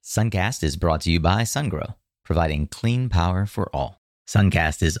Suncast is brought to you by SunGrow, providing clean power for all.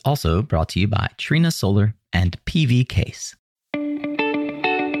 Suncast is also brought to you by Trina Solar and PV Case.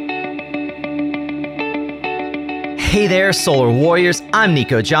 Hey there, Solar Warriors. I'm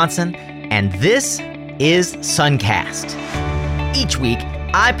Nico Johnson, and this is Suncast. Each week,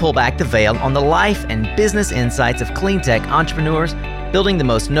 I pull back the veil on the life and business insights of clean tech entrepreneurs building the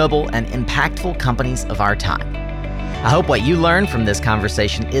most noble and impactful companies of our time. I hope what you learn from this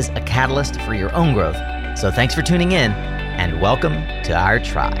conversation is a catalyst for your own growth. So thanks for tuning in, and welcome to our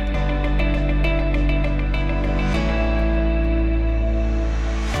tribe.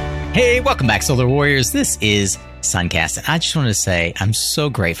 Hey, welcome back, Solar Warriors. This is Suncast, and I just wanted to say I'm so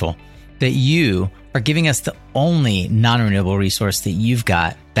grateful that you are giving us the only non-renewable resource that you've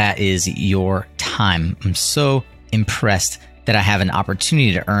got, that is your time. I'm so impressed that I have an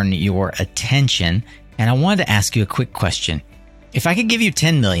opportunity to earn your attention. And I wanted to ask you a quick question. If I could give you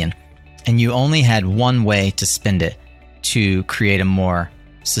 $10 million and you only had one way to spend it to create a more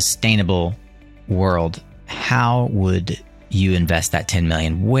sustainable world, how would you invest that $10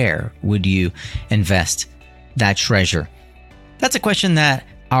 million? Where would you invest that treasure? That's a question that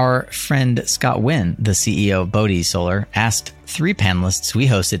our friend Scott Wynn, the CEO of Bodhi Solar, asked three panelists we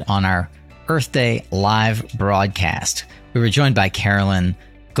hosted on our Earth Day live broadcast. We were joined by Carolyn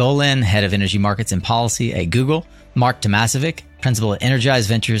Golin, Head of Energy Markets and Policy at Google, Mark Tomasevic, Principal at Energize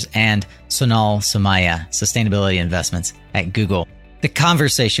Ventures, and Sonal Somaya, Sustainability Investments at Google. The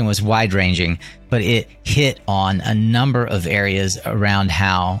conversation was wide-ranging, but it hit on a number of areas around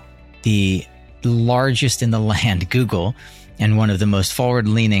how the largest in the land, Google, and one of the most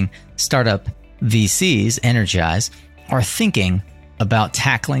forward-leaning startup VCs, Energize, are thinking about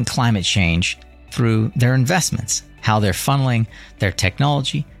tackling climate change through their investments, how they're funneling their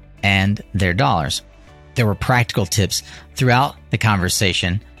technology and their dollars. There were practical tips throughout the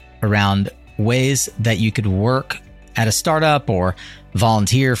conversation around ways that you could work at a startup or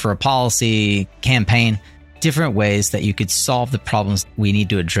volunteer for a policy campaign, different ways that you could solve the problems we need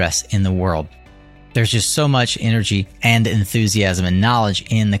to address in the world. There's just so much energy and enthusiasm and knowledge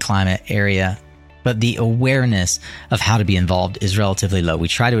in the climate area, but the awareness of how to be involved is relatively low. We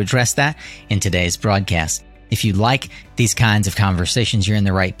try to address that in today's broadcast. If you like these kinds of conversations, you're in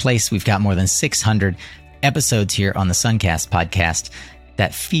the right place. We've got more than 600 episodes here on the Suncast podcast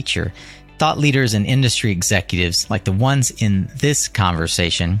that feature thought leaders and industry executives like the ones in this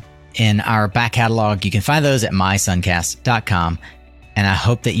conversation in our back catalog. You can find those at mysuncast.com. And I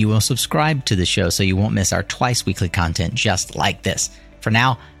hope that you will subscribe to the show so you won't miss our twice weekly content just like this. For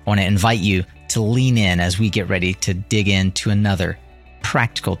now, I want to invite you to lean in as we get ready to dig into another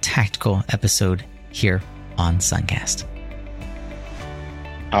practical, tactical episode here on Suncast.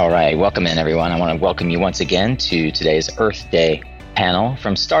 All right, welcome in, everyone. I want to welcome you once again to today's Earth Day panel.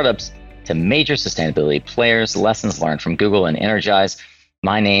 From startups to major sustainability players, lessons learned from Google and Energize.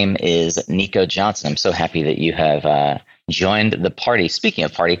 My name is Nico Johnson. I'm so happy that you have joined the party. Speaking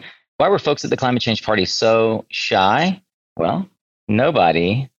of party, why were folks at the climate change party so shy? Well,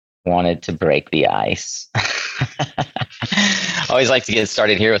 nobody wanted to break the ice. Always like to get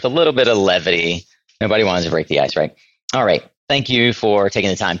started here with a little bit of levity. Nobody wanted to break the ice, right? All right. Thank you for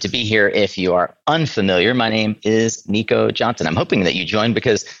taking the time to be here. If you are unfamiliar, my name is Nico Johnson. I'm hoping that you joined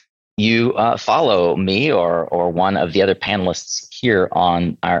because you follow me or one of the other panelists here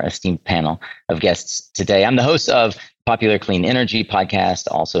on our esteemed panel of guests today. I'm the host of Popular Clean Energy podcast,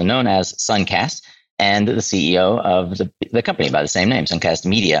 also known as Suncast, and the CEO of the company by the same name, Suncast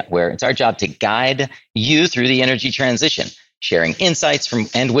Media, where it's our job to guide you through the energy transition, sharing insights from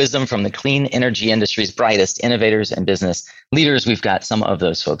and wisdom from the clean energy industry's brightest innovators and business leaders. We've got some of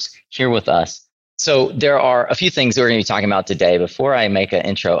those folks here with us. So there are a few things that we're going to be talking about today. Before I make an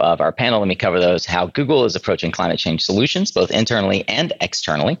intro of our panel, let me cover those. How Google is approaching climate change solutions, both internally and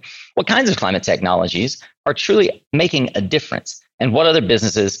externally. What kinds of climate technologies are truly making a difference? And what other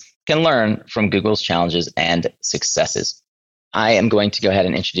businesses can learn from Google's challenges and successes? I am going to go ahead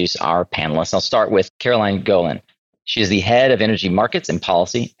and introduce our panelists. I'll start with Caroline Golin. She is the head of energy markets and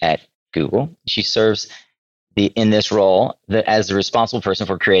policy at Google. She serves in this role as the responsible person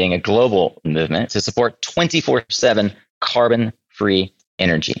for creating a global movement to support 24/7 carbon-free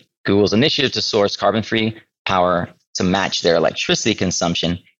energy. Google's initiative to source carbon-free power to match their electricity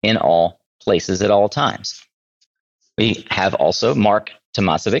consumption in all places at all times. We have also Mark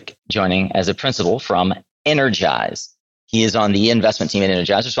Tomasevic joining as a principal from Energize. He is on the investment team at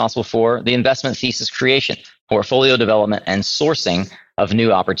Energize, responsible for the investment thesis creation, portfolio development, and sourcing of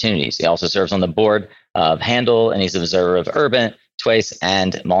new opportunities. He also serves on the board of Handle, and he's an observer of Urbint, Twice,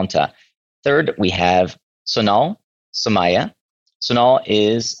 and Monta. Third, we have Sonal Somaya. Sonal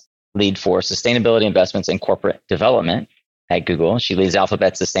is lead for sustainability investments and corporate development at Google. She leads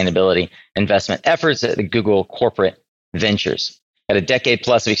Alphabet's sustainability investment efforts at the Google Corporate Ventures. Had a decade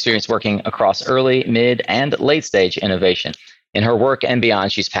plus of experience working across early, mid, and late stage innovation. In her work and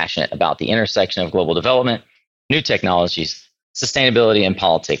beyond, she's passionate about the intersection of global development, new technologies, sustainability, and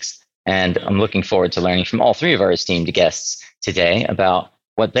politics. And I'm looking forward to learning from all three of our esteemed guests today about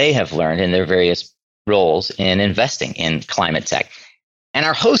what they have learned in their various roles in investing in climate tech. And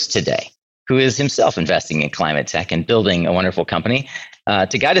our host today, who is himself investing in climate tech and building a wonderful company,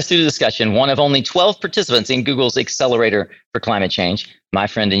 to guide us through the discussion, one of only 12 participants in Google's Accelerator for Climate Change, my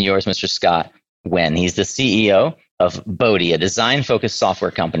friend and yours, Mr. Scott Wen. He's the CEO of Bodhi, a design-focused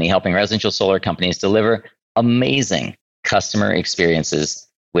software company helping residential solar companies deliver amazing customer experiences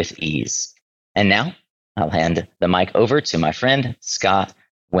with ease. And now I'll hand the mic over to my friend, Scott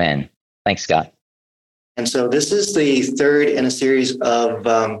Wen. Thanks, Scott. And so this is the third in a series of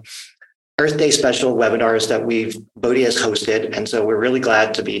Earth Day special webinars that Bodhi has hosted. And so we're really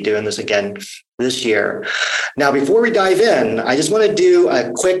glad to be doing this again this year. Now, before we dive in, I just want to do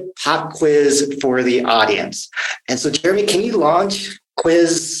a quick pop quiz for the audience. And so, Jeremy, can you launch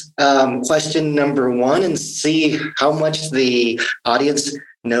quiz question number 1 and see how much the audience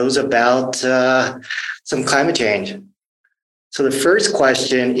knows about some climate change? So the first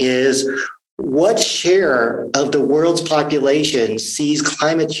question is, what share of the world's population sees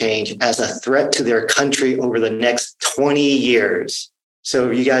climate change as a threat to their country over the next 20 years?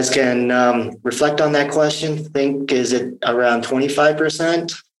 So you guys can reflect on that question. Think, is it around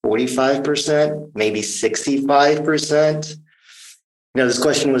 25%, 45%, maybe 65%? This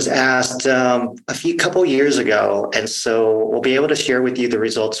question was asked a couple years ago, and so we'll be able to share with you the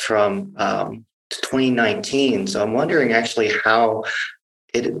results from 2019. So I'm wondering actually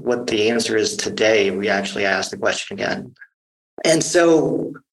what the answer is today. We actually asked the question again. And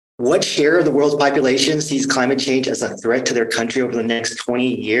so what share of the world's population sees climate change as a threat to their country over the next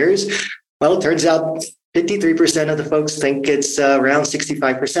 20 years? Well, it turns out 53% of the folks think it's around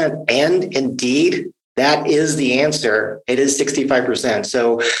 65%. And indeed, that is the answer. It is 65%.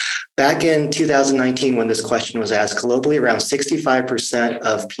 So back in 2019, when this question was asked, globally, around 65%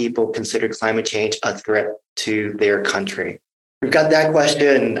 of people considered climate change a threat to their country. We've got that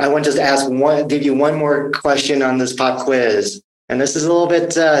question. I want to just give you one more question on this pop quiz. And this is a little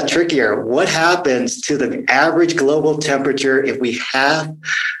bit trickier. What happens to the average global temperature if we halve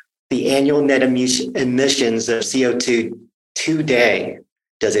the annual net emissions of CO2 today?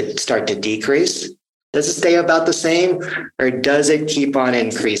 Does it start to decrease? Does it stay about the same? Or does it keep on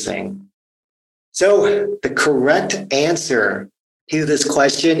increasing? So the correct answer to this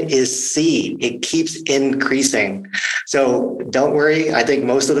question is C. It keeps increasing. So don't worry. I think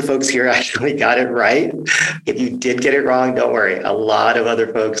most of the folks here actually got it right. If you did get it wrong, don't worry. A lot of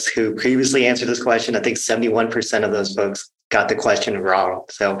other folks who previously answered this question, I think 71% of those folks got the question wrong.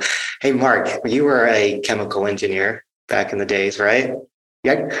 So, hey, Mark, you were a chemical engineer back in the days, right?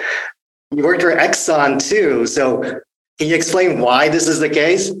 Yeah. You worked for Exxon too. So can you explain why this is the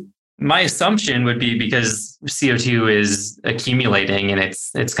case? My assumption would be because CO2 is accumulating and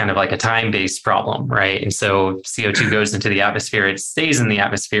it's kind of like a time-based problem, right? And so CO2 goes into the atmosphere, it stays in the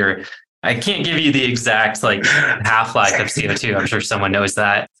atmosphere. I can't give you the exact half-life of CO2. I'm sure someone knows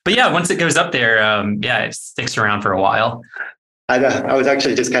that. But yeah, once it goes up there, it sticks around for a while. I was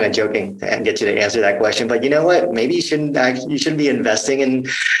actually just kind of joking and get you to answer that question, but you know what? Maybe you shouldn't be investing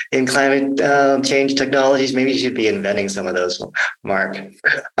in climate change technologies. Maybe you should be inventing some of those, Mark.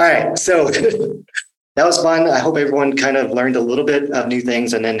 All right, so that was fun. I hope everyone kind of learned a little bit of new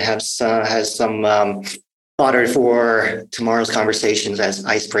things and then has some fodder for tomorrow's conversations as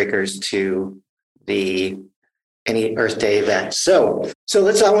icebreakers to any Earth Day event. So I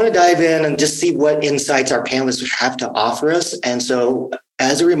want to dive in and just see what insights our panelists have to offer us. And so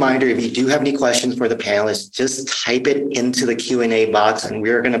as a reminder, if you do have any questions for the panelists, just type it into the Q&A box and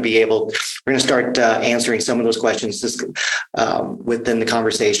we're going to start answering some of those questions just within the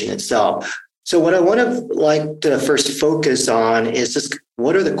conversation itself. So what I want to first focus on is just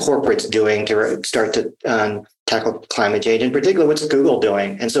what are the corporates doing to start to tackle climate change? In particular, what's Google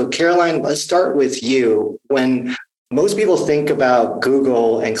doing? And so, Caroline, let's start with you. When most people think about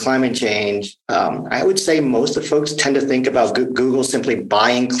Google and climate change, I would say most of the folks tend to think about Google simply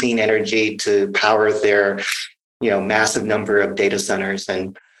buying clean energy to power their massive number of data centers.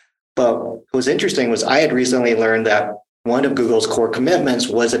 But what was interesting was I had recently learned that one of Google's core commitments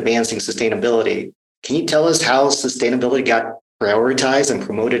was advancing sustainability. Can you tell us how sustainability got prioritized and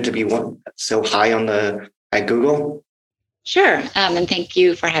promoted to be so high at Google? Sure. And thank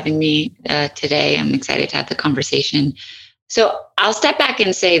you for having me today. I'm excited to have the conversation. So I'll step back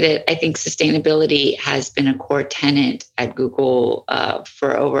and say that I think sustainability has been a core tenet at Google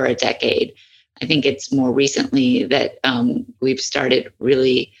for over a decade. I think it's more recently that we've started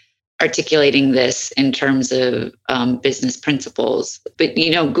really articulating this in terms of business principles. But,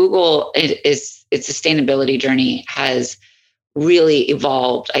 Google, its sustainability journey has really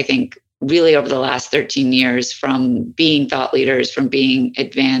evolved, I think, really over the last 13 years from being thought leaders, from being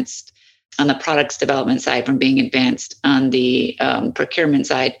advanced on the products development side, from being advanced on the procurement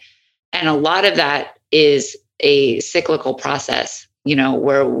side. And a lot of that is a cyclical process,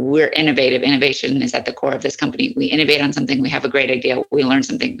 where we're innovative. Innovation is at the core of this company. We innovate on something, we have a great idea, we learn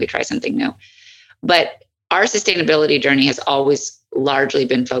something, we try something new. But our sustainability journey has always largely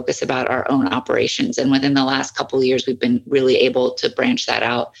been focused about our own operations. And within the last couple of years, we've been really able to branch that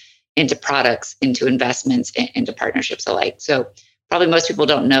out into products, into investments, into partnerships alike. So probably most people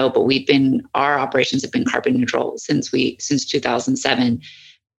don't know, but our operations have been carbon neutral since 2007.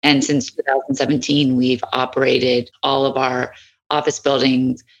 And since 2017, we've operated all of our office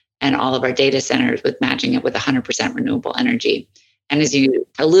buildings and all of our data centers with matching it with 100% renewable energy. And as you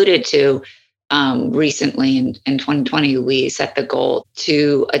alluded to, recently in 2020, we set the goal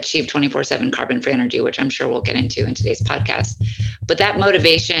to achieve 24/7 carbon-free energy, which I'm sure we'll get into in today's podcast. But that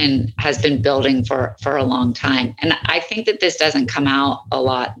motivation has been building for a long time. And I think that this doesn't come out a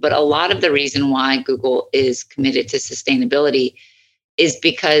lot, but a lot of the reason why Google is committed to sustainability is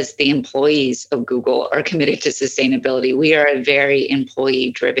because the employees of Google are committed to sustainability. We are a very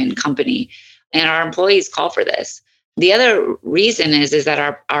employee-driven company, and our employees call for this. The other reason is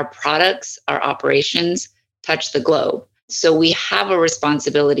that our products, our operations touch the globe. So we have a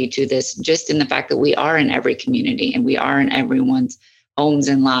responsibility to this just in the fact that we are in every community and we are in everyone's homes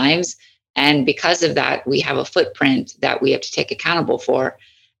and lives. And because of that, we have a footprint that we have to take accountable for.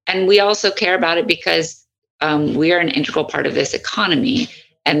 And we also care about it because we are an integral part of this economy.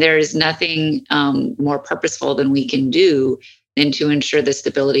 And there is nothing more purposeful than we can do than to ensure the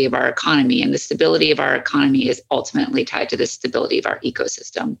stability of our economy. And the stability of our economy is ultimately tied to the stability of our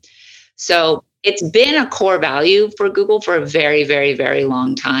ecosystem. So it's been a core value for Google for a very, very, very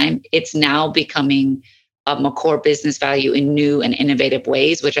long time. It's now becoming a core business value in new and innovative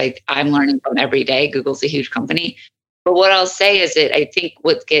ways, which I'm learning from every day. Google's a huge company. But what I'll say is that I think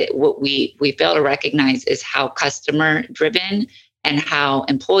what we fail to recognize is how customer-driven and how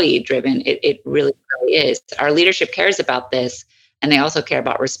employee-driven it really is. Our leadership cares about this, and they also care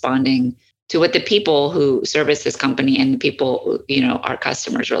about responding to what the people who service this company and the people, our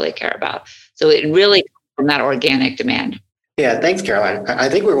customers really care about. So it really comes from that organic demand. Yeah, thanks, Caroline. I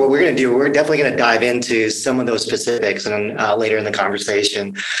think what we're going to do, we're definitely going to dive into some of those specifics and later in the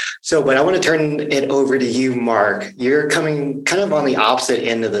conversation. But I want to turn it over to you, Mark. You're coming kind of on the opposite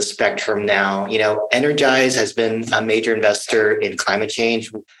end of the spectrum now. Energize has been a major investor in climate change,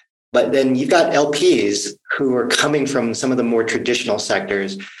 but then you've got LPs who are coming from some of the more traditional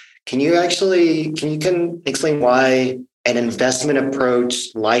sectors. Can you explain why an investment approach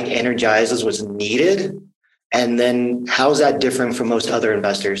like Energize's was needed? And then how's that different from most other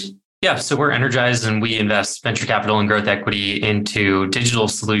investors? Yeah, so we're Energized and we invest venture capital and growth equity into digital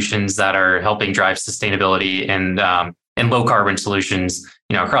solutions that are helping drive sustainability and low carbon solutions,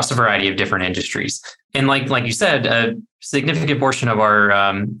 across a variety of different industries. And like you said, a significant portion of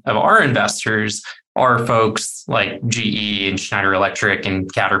our investors are folks like GE and Schneider Electric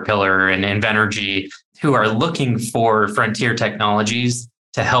and Caterpillar and Invenergy who are looking for frontier technologies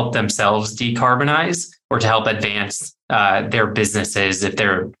to help themselves decarbonize or to help advance their businesses if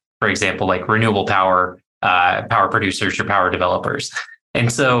they're, for example, like renewable power producers or power developers.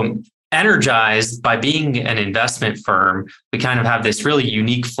 And so Energized, by being an investment firm, we kind of have this really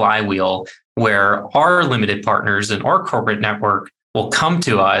unique flywheel where our limited partners and our corporate network will come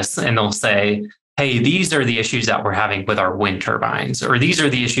to us and they'll say, hey, these are the issues that we're having with our wind turbines, or these are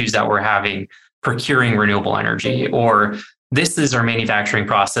the issues that we're having procuring renewable energy, or this is our manufacturing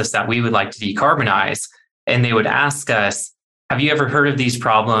process that we would like to decarbonize. And they would ask us, have you ever heard of these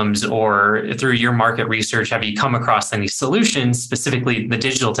problems? Or through your market research, have you come across any solutions, specifically the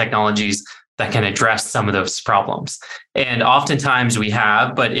digital technologies that can address some of those problems? And oftentimes we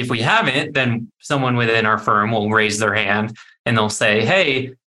have, but if we haven't, then someone within our firm will raise their hand and they'll say,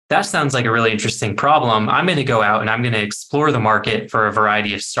 hey, that sounds like a really interesting problem. I'm going to go out and I'm going to explore the market for a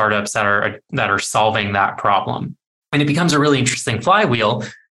variety of startups that are solving that problem. And it becomes a really interesting flywheel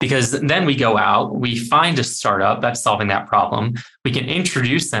because then we go out, we find a startup that's solving that problem. We can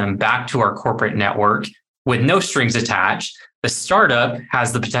introduce them back to our corporate network with no strings attached. The startup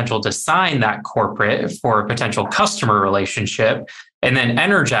has the potential to sign that corporate for a potential customer relationship. And then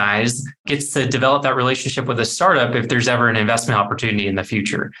Energize gets to develop that relationship with a startup if there's ever an investment opportunity in the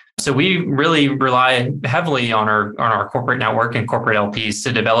future. So we really rely heavily on our corporate network and corporate LPs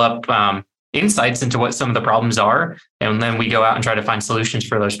to develop insights into what some of the problems are. And then we go out and try to find solutions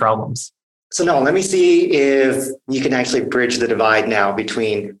for those problems. So now let me see if you can actually bridge the divide now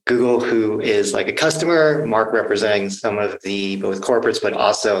between Google, who is like a customer, Mark representing some of the both corporates, but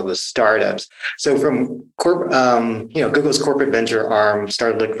also the startups. So from Google's corporate venture arm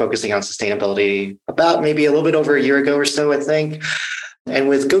started focusing on sustainability about maybe a little bit over a year ago or so, I think. And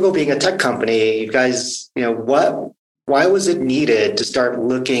with Google being a tech company, you guys, why was it needed to start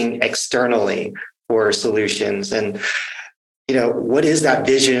looking externally for solutions? And what is that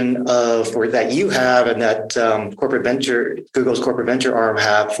vision that you have and that Google's corporate venture arm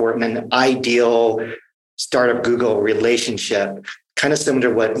have for an ideal startup Google relationship, kind of similar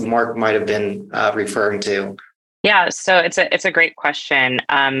to what Mark might have been referring to? Yeah, so it's a great question.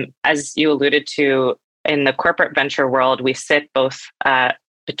 As you alluded to, in the corporate venture world, we sit both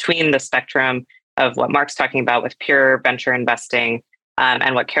between the spectrum of what Mark's talking about with pure venture investing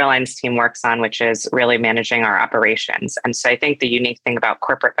and what Caroline's team works on, which is really managing our operations. And so I think the unique thing about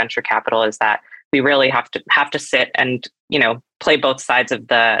corporate venture capital is that we really have to sit and, play both sides of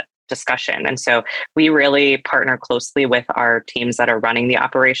the discussion. And so we really partner closely with our teams that are running the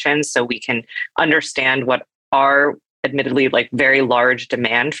operations so we can understand what our admittedly very large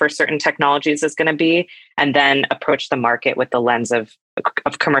demand for certain technologies is going to be, and then approach the market with the lens of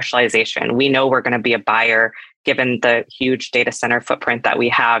commercialization. We know we're going to be a buyer given the huge data center footprint that we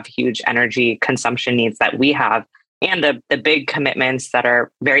have, huge energy consumption needs that we have, and the big commitments that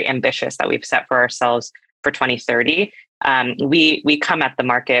are very ambitious that we've set for ourselves for 2030. We come at the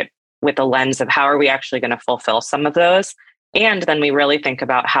market with a lens of how are we actually going to fulfill some of those. And then we really think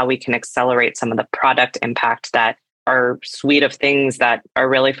about how we can accelerate some of the product impact that our suite of things that are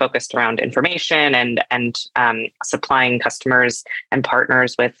really focused around information and supplying customers and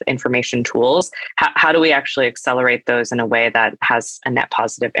partners with information tools. How do we actually accelerate those in a way that has a net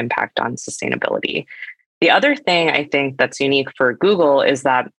positive impact on sustainability? The other thing I think that's unique for Google is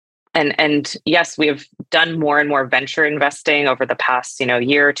that, and yes, we've done more and more venture investing over the past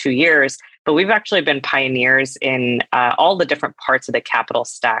year or 2 years, but we've actually been pioneers in all the different parts of the capital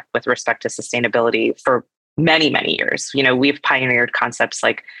stack with respect to sustainability for many, many years. We've pioneered concepts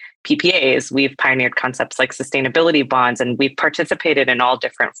like PPAs, we've pioneered concepts like sustainability bonds, and we've participated in all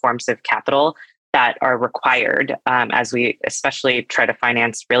different forms of capital that are required as we especially try to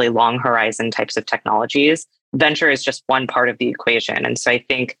finance really long horizon types of technologies. Venture is just one part of the equation. And so I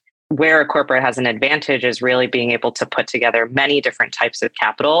think where a corporate has an advantage is really being able to put together many different types of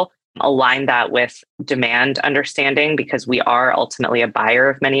capital, align that with demand understanding, because we are ultimately a buyer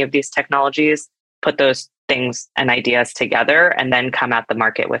of many of these technologies, put those things and ideas together, and then come at the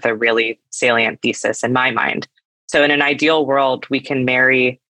market with a really salient thesis in my mind. So in an ideal world, we can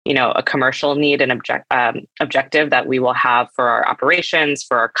marry, a commercial need and objective that we will have for our operations,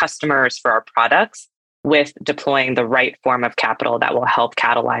 for our customers, for our products, with deploying the right form of capital that will help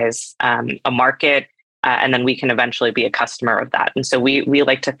catalyze a market. And then we can eventually be a customer of that. And so we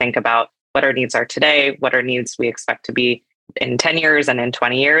like to think about what our needs are today, what our needs we expect to be in 10 years and in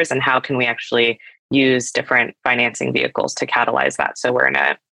 20 years, and how can we actually use different financing vehicles to catalyze that. So we're in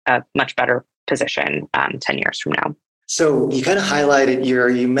a much better position 10 years from now. So you kind of highlighted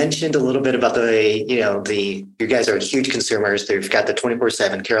you mentioned a little bit about you guys are huge consumers. They've got the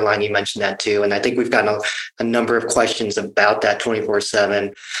 24/7. Caroline, you mentioned that too. And I think we've gotten a number of questions about that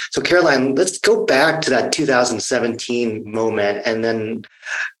 24/7. So Caroline, let's go back to that 2017 moment. And then,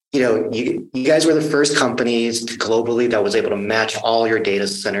 you guys were the first companies globally that was able to match all your data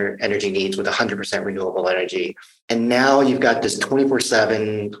center energy needs with 100% renewable energy. And now you've got this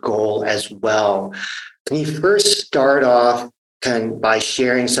 24/7 goal as well. Can you first start off by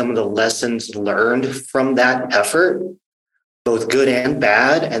sharing some of the lessons learned from that effort, both good and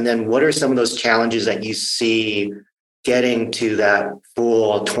bad? And then what are some of those challenges that you see getting to that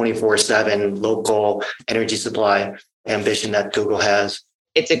full 24/7 local energy supply ambition that Google has?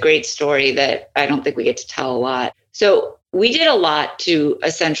 It's a great story that I don't think we get to tell a lot. So we did a lot to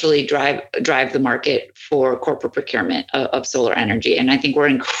essentially drive the market for corporate procurement of solar energy. And I think we're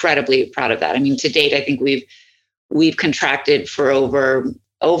incredibly proud of that. I mean, to date, I think we've contracted for over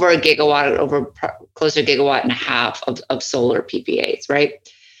a gigawatt, close to a gigawatt and a half of solar PPAs, right?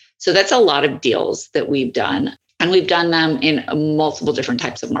 So that's a lot of deals that we've done. And we've done them in multiple different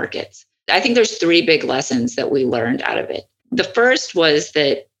types of markets. I think there's 3 big lessons that we learned out of it. The first was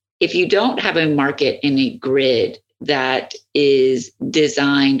that if you don't have a market in a grid that is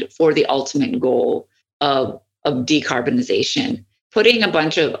designed for the ultimate goal of decarbonization, putting a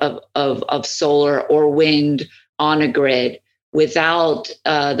bunch of solar or wind on a grid without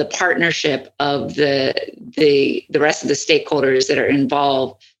the partnership of the rest of the stakeholders that are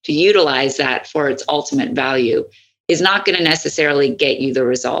involved to utilize that for its ultimate value is not going to necessarily get you the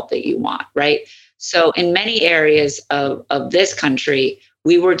result that you want, right? So in many areas of this country,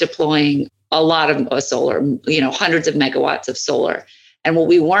 we were deploying a lot of solar, hundreds of megawatts of solar. And what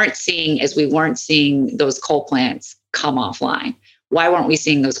we weren't seeing is we weren't seeing those coal plants come offline. Why weren't we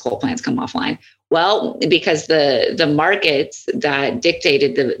seeing those coal plants come offline? Well, because the markets that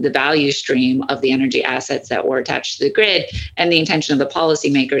dictated the value stream of the energy assets that were attached to the grid and the intention of the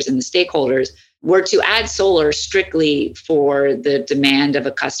policymakers and the stakeholders were to add solar strictly for the demand of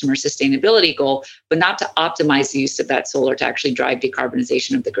a customer sustainability goal, but not to optimize the use of that solar to actually drive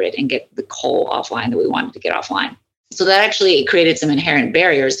decarbonization of the grid and get the coal offline that we wanted to get offline. So that actually created some inherent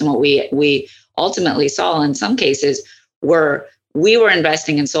barriers. And what we ultimately saw in some cases were we were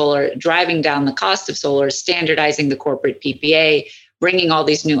investing in solar, driving down the cost of solar, standardizing the corporate PPA, bringing all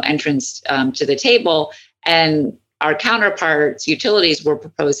these new entrants to the table. And our counterparts, utilities, were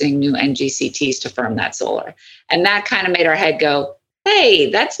proposing new NGCTs to firm that solar. And that kind of made our head go, hey,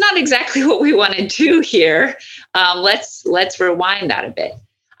 that's not exactly what we want to do here. Let's rewind that a bit.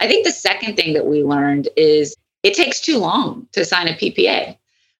 I think the second thing that we learned is it takes too long to sign a PPA.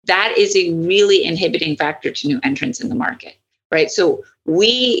 That is a really inhibiting factor to new entrants in the market. Right. So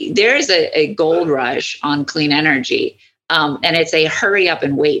there is a gold rush on clean energy, and it's a hurry up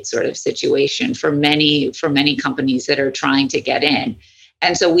and wait sort of situation for many companies that are trying to get in.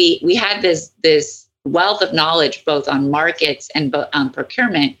 And so we had this wealth of knowledge both on markets and on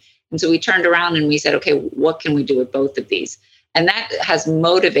procurement. And so we turned around and we said, okay, what can we do with both of these? And that has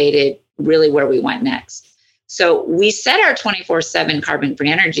motivated really where we went next. So we set our 24/7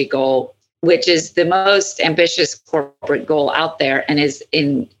 carbon-free energy goal, which is the most ambitious corporate goal out there and is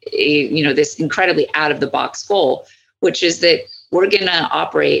in this incredibly out of the box goal, which is that we're going to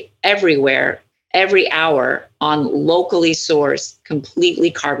operate everywhere, every hour on locally sourced,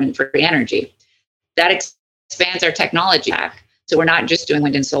 completely carbon-free energy. That expands our technology back. So we're not just doing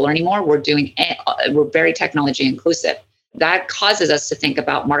wind and solar anymore. We're very technology inclusive. That causes us to think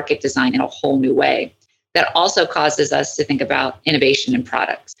about market design in a whole new way. That also causes us to think about innovation in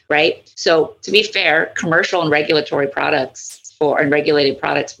products, right? So to be fair, commercial and regulatory products and regulated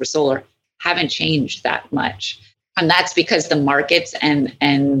products for solar haven't changed that much. And that's because the markets and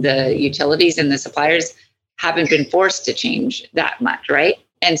the utilities and the suppliers haven't been forced to change that much, right?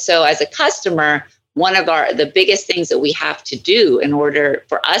 And so as a customer, one of the biggest things that we have to do in order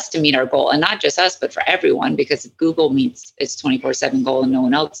for us to meet our goal, and not just us, but for everyone, because if Google meets its 24/7 goal and no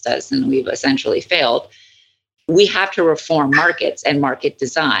one else does, and we've essentially failed, we have to reform markets and market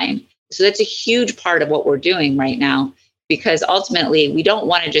design. So that's a huge part of what we're doing right now, because ultimately we don't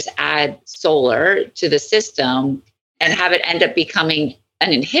want to just add solar to the system and have it end up becoming an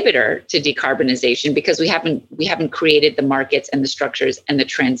inhibitor to decarbonization, because we haven't created the markets and the structures and the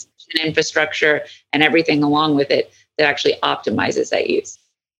transition infrastructure and everything along with it that actually optimizes that use.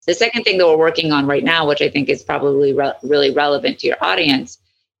 The second thing that we're working on right now, which I think is probably really relevant to your audience,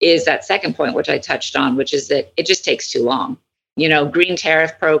 is that second point, which I touched on, which is that it just takes too long. Green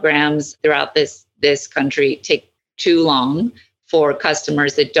tariff programs throughout this country take too long for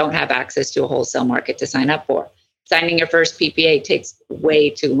customers that don't have access to a wholesale market to sign up for. Signing your first PPA takes way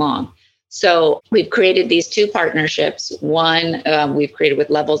too long. So we've created these two partnerships. One, we've created with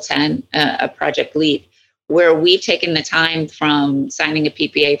Level 10, a Project LEAP, where we've taken the time from signing a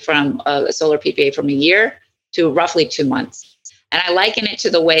PPA from a solar PPA from a year to roughly 2 months. And I liken it to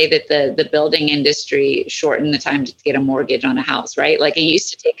the way that the building industry shortened the time to get a mortgage on a house, right? Like it used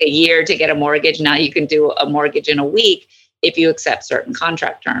to take a year to get a mortgage. Now you can do a mortgage in a week if you accept certain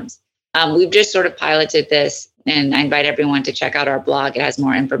contract terms. We've just sort of piloted this, and I invite everyone to check out our blog. It has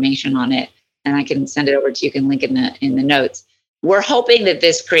more information on it, and I can send it over to you. You can link in the notes. We're hoping that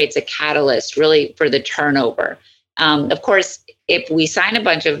this creates a catalyst really for the turnover. Of course, if we sign a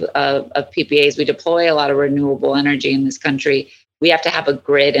bunch of PPAs, we deploy a lot of renewable energy in this country, we have to have a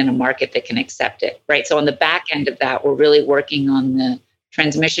grid and a market that can accept it, right? So on the back end of that, we're really working on the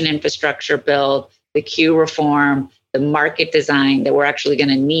transmission infrastructure build, the queue reform, the market design that we're actually going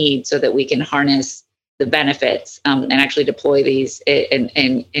to need so that we can harness the benefits and actually deploy these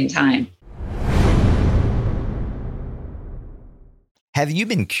in time. Have you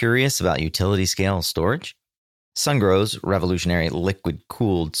been curious about utility scale storage? Sungrow's revolutionary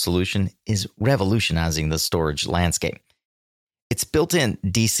liquid-cooled solution is revolutionizing the storage landscape. Its built-in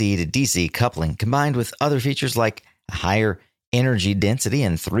DC to DC coupling, combined with other features like a higher energy density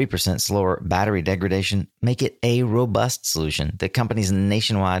and 3% slower battery degradation make it a robust solution that companies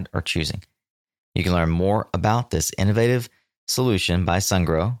nationwide are choosing. You can learn more about this innovative solution by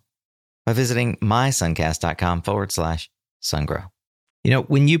SunGrow by visiting mysuncast.com/SunGrow. You know,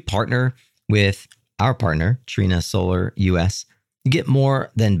 when you partner with our partner, Trina Solar US, you get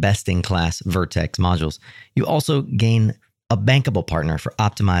more than best-in-class Vertex modules. You also gain a bankable partner for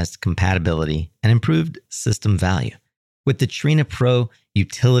optimized compatibility and improved system value. With the Trina Pro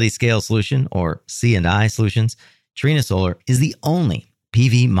Utility Scale Solution, or C&I Solutions, Trina Solar is the only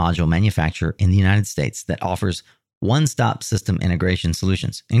PV module manufacturer in the United States that offers one-stop system integration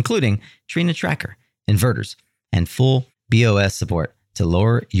solutions, including Trina Tracker, inverters, and full BOS support to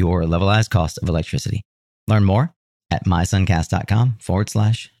lower your levelized cost of electricity. Learn more at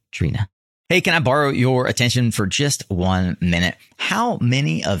mysuncast.com/Trina. Hey, can I borrow your attention for just 1 minute? How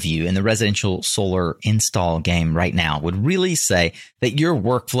many of you in the residential solar install game right now would really say that your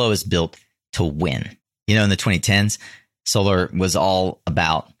workflow is built to win? You know, in the 2010s, solar was all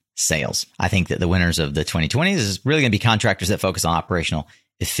about sales. I think that the winners of the 2020s is really going to be contractors that focus on operational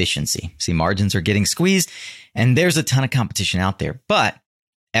efficiency. See, margins are getting squeezed and there's a ton of competition out there, but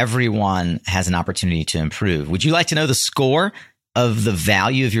everyone has an opportunity to improve. Would you like to know the score of the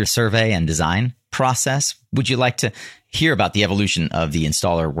value of your survey and design process? Would you like to hear about the evolution of the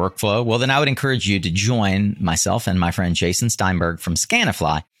installer workflow? Well, then I would encourage you to join myself and my friend Jason Steinberg from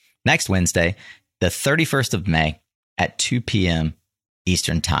Scanifly next Wednesday, the 31st of May at 2 p.m.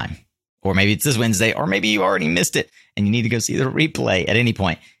 Eastern Time. Or maybe it's this Wednesday, or maybe you already missed it and you need to go see the replay at any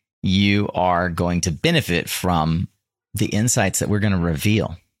point. You are going to benefit from the insights that we're going to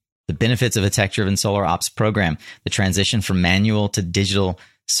reveal. The benefits of a tech-driven solar ops program, the transition from manual to digital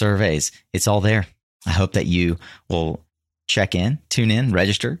surveys. It's all there. I hope that you will check in, tune in,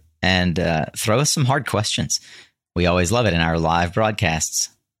 register, and throw us some hard questions. We always love it in our live broadcasts.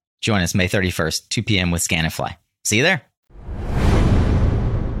 Join us May 31st, 2 p.m. with Scanifly. See you there.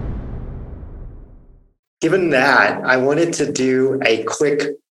 Given that, I wanted to do a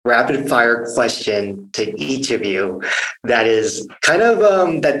quick rapid fire question to each of you that is kind of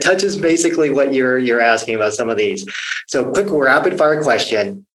that touches basically what you're asking about some of these. So quick rapid fire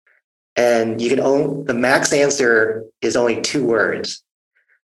question, and you can the max answer is only 2 words.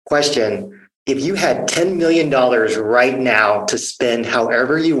 Question: if you had $10 million right now to spend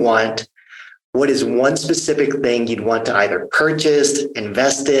however you want, what is one specific thing you'd want to either purchase,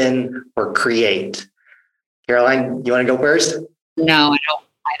 invest in, or create? Caroline, you want to go first? No,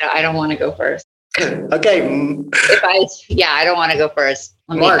 I don't want to go first. Okay. I don't want to go first.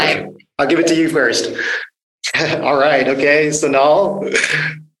 Mark, I'll give it to you first. All right. Okay. Sonal.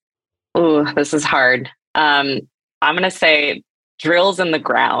 Oh, this is hard. I'm going to say drills in the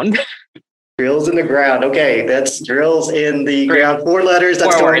ground. Drills in the ground. Okay. That's drills in the ground. 4 letters.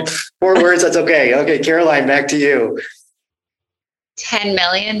 That's 4 words. 4 words. That's okay. Okay. Caroline, back to you. 10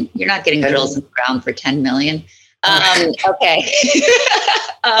 million. You're not getting drills in the ground for 10 million. Okay.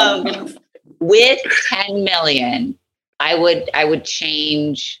 With 10 million, I would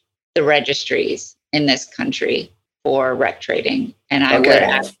change the registries in this country for rec trading. And I would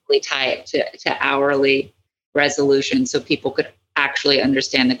actually tie it to hourly resolution so people could actually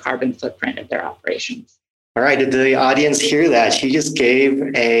understand the carbon footprint of their operations. All right. Did the audience hear that? She just gave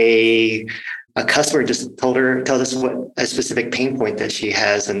a customer, just told us what a specific pain point that she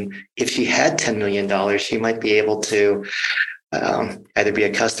has. And if she had $10 million, she might be able to either be a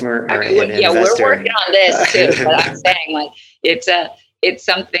customer or an investor. Yeah, we're working on this too. But I'm saying, like, it's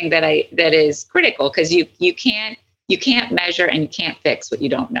something that is critical, because you can't measure and you can't fix what you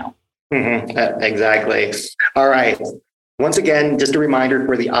don't know. Mm-hmm. Exactly. All right. Once again, just a reminder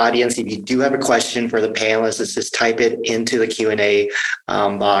for the audience: if you do have a question for the panelists, just type it into the Q&A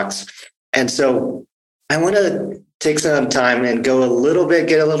box. And so I want to take some time and get a little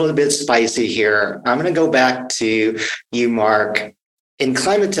bit spicy here. I'm going to go back to you, Mark. In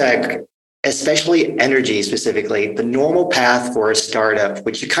climate tech, especially energy specifically, the normal path for a startup,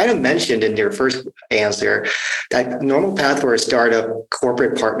 which you kind of mentioned in your first answer, that normal path for a startup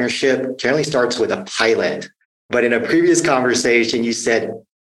corporate partnership generally starts with a pilot. But in a previous conversation, you said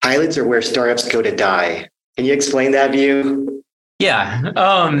pilots are where startups go to die. Can you explain that view? Yeah.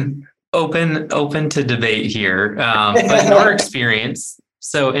 Open to debate here. But in our experience,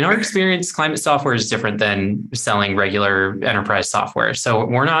 climate software is different than selling regular enterprise software. So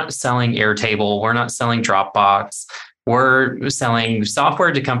we're not selling Airtable. We're not selling Dropbox. We're selling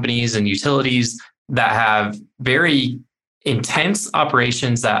software to companies and utilities that have very intense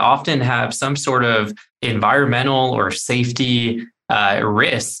operations that often have some sort of environmental or safety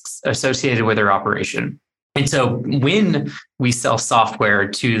risks associated with their operation. And so when we sell software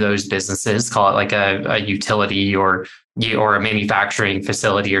to those businesses, call it like a utility or a manufacturing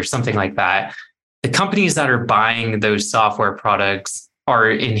facility or something like that, the companies that are buying those software products are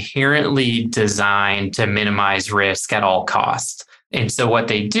inherently designed to minimize risk at all costs. And so what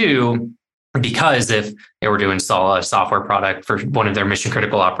they do, because if they were to install a software product for one of their mission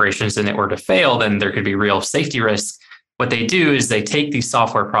critical operations and it were to fail, then there could be real safety risks. What they do is they take these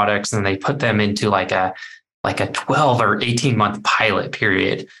software products and they put them into like a 12 or 18 month pilot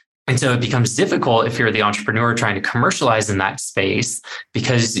period. And so it becomes difficult if you're the entrepreneur trying to commercialize in that space,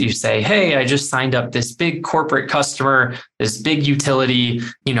 because you say, hey, I just signed up this big corporate customer, this big utility,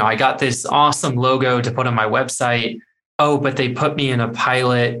 I got this awesome logo to put on my website. Oh, but they put me in a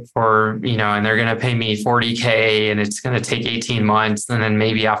pilot for, and they're going to pay me $40K and it's going to take 18 months. And then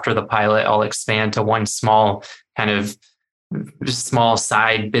maybe after the pilot, I'll expand to one small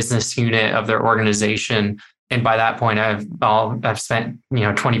side business unit of their organization. And by that point, I've spent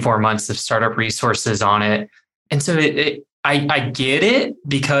 24 months of startup resources on it. And so I get it,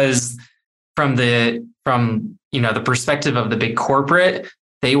 because from the perspective of the big corporate,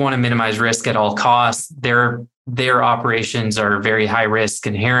 they want to minimize risk at all costs. Their operations are very high risk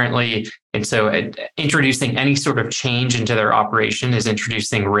inherently. And so introducing any sort of change into their operation is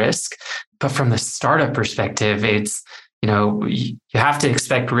introducing risk. But from the startup perspective, it's, you have to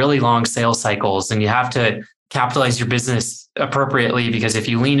expect really long sales cycles, and you have to capitalize your business appropriately, because if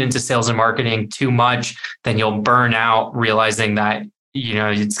you lean into sales and marketing too much, then you'll burn out realizing that,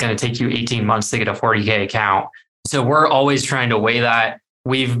 it's going to take you 18 months to get a 40K account. So we're always trying to weigh that.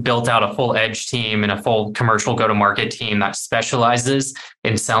 We've built out a full edge team and a full commercial go-to-market team that specializes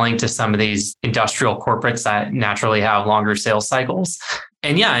in selling to some of these industrial corporates that naturally have longer sales cycles.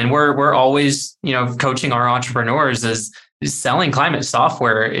 And we're always, coaching our entrepreneurs as selling climate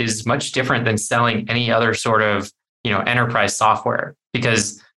software is much different than selling any other sort of, enterprise software.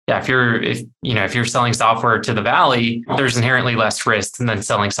 Because if you're selling software to the Valley, there's inherently less risk than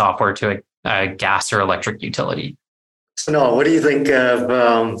selling software to a gas or electric utility. So Noah, what do you think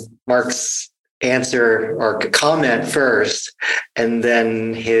of Mark's answer or comment first, and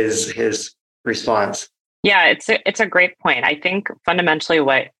then his response? Yeah, it's a great point. I think fundamentally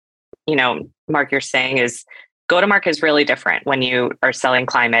what, Mark, you're saying is go-to-market is really different when you are selling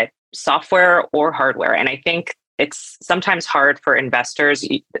climate software or hardware. And I think it's sometimes hard for investors.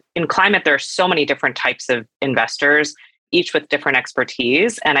 In climate, there are so many different types of investors, each with different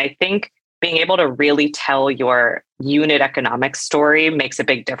expertise. And I think being able to really tell your unit economics story makes a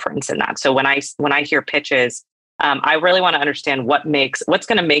big difference in that. So when I hear pitches, I really want to understand what's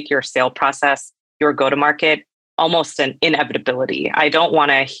going to make your sale process, your go-to-market, almost an inevitability. I don't want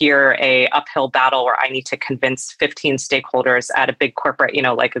to hear a uphill battle where I need to convince 15 stakeholders at a big corporate,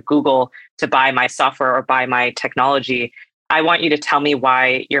 like a Google, to buy my software or buy my technology. I want you to tell me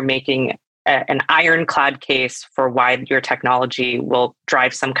why you're making an ironclad case for why your technology will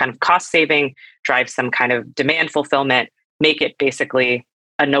drive some kind of cost saving, drive some kind of demand fulfillment, make it basically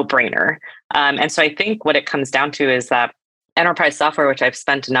a no-brainer. And so I think what it comes down to is that enterprise software, which I've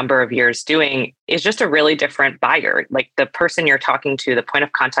spent a number of years doing, is just a really different buyer. Like the person you're talking to, the point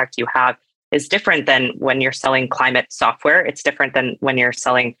of contact you have is different than when you're selling climate software. It's different than when you're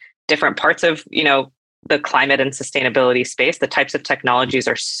selling different parts of, the climate and sustainability space. The types of technologies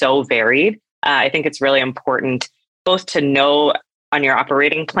are so varied. I think it's really important both to know on your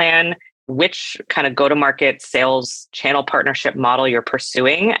operating plan which kind of go-to-market sales channel partnership model you're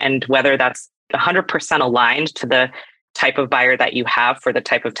pursuing, and whether that's 100% aligned to the type of buyer that you have for the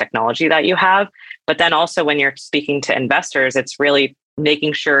type of technology that you have. But then also when you're speaking to investors, it's really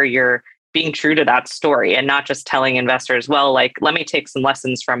making sure you're being true to that story and not just telling investors, well, like, let me take some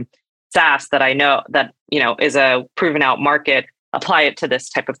lessons from SaaS that I know that, is a proven out market, apply it to this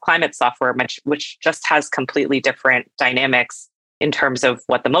type of climate software, which just has completely different dynamics in terms of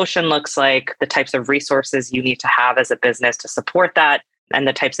what the motion looks like, the types of resources you need to have as a business to support that, and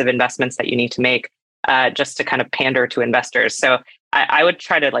the types of investments that you need to make just to kind of pander to investors. So I would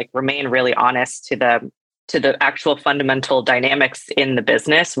try to remain really honest to the actual fundamental dynamics in the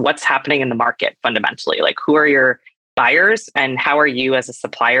business. What's happening in the market fundamentally? Who are your buyers, and how are you as a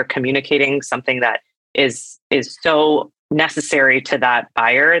supplier communicating something that is so necessary to that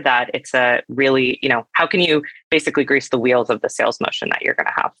buyer that it's a really, how can you basically grease the wheels of the sales motion that you're going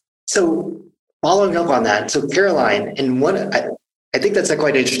to have? So following up on that, so Caroline, and I think that's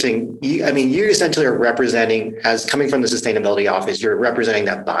quite interesting. You essentially are representing, as coming from the sustainability office, you're representing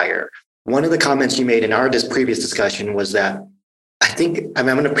that buyer. One of the comments you made in our previous discussion was that think I'm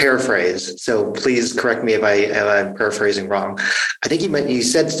going to paraphrase, so please correct me if I'm paraphrasing wrong. I think you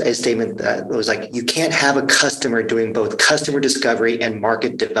said a statement that was like, you can't have a customer doing both customer discovery and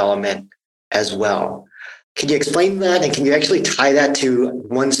market development as well. Can you explain that? And can you actually tie that to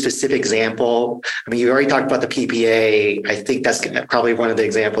one specific example? I mean, you already talked about the PPA. I think that's probably one of the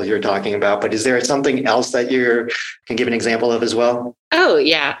examples you're talking about, but is there something else that you can give an example of as well? Oh,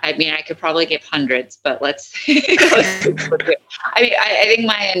 yeah. I mean, I could probably give hundreds, but let's. I mean, I think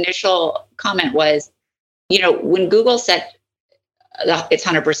my initial comment was, when Google set its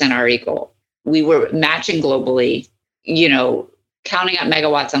 100% RE goal, we were matching globally, counting up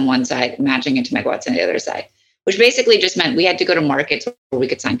megawatts on one side, matching it to megawatts on the other side, which basically just meant we had to go to markets where we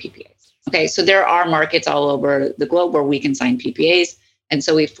could sign PPAs. Okay, so there are markets all over the globe where we can sign PPAs. And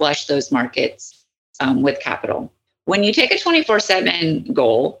so we flush those markets with capital. When you take a 24/7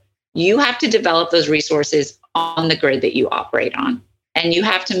 goal, you have to develop those resources on the grid that you operate on. And you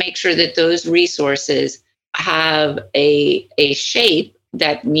have to make sure that those resources have a shape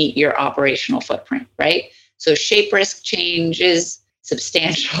that meet your operational footprint, right? So shape risk changes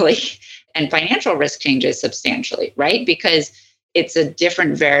substantially and financial risk changes substantially, right? Because it's a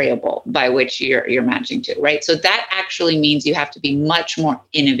different variable by which you're matching to, right? So that actually means you have to be much more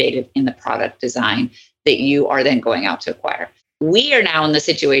innovative in the product design that you are then going out to acquire. We are now in the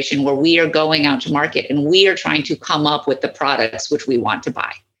situation where we are going out to market and we are trying to come up with the products which we want to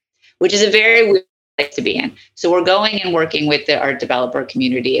buy, which is a very weird place to be in. So we're going and working with our developer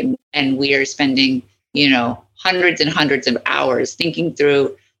community and we are spending hundreds and hundreds of hours thinking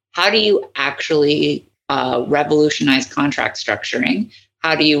through how do you actually revolutionize contract structuring?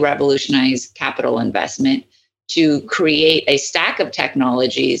 How do you revolutionize capital investment to create a stack of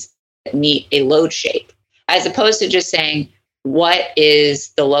technologies that meet a load shape, as opposed to just saying, what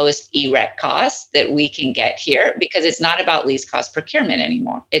is the lowest EREC cost that we can get here? Because it's not about least cost procurement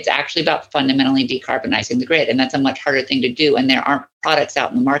anymore. It's actually about fundamentally decarbonizing the grid. And that's a much harder thing to do. And there aren't products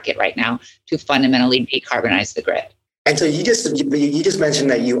out in the market right now to fundamentally decarbonize the grid. And so you just mentioned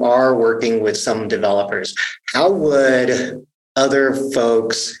that you are working with some developers. How would other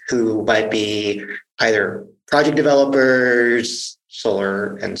folks who might be either project developers,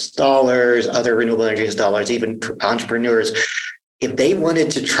 solar installers, other renewable energy installers, even entrepreneurs, if they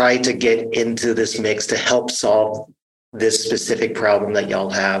wanted to try to get into this mix to help solve this specific problem that y'all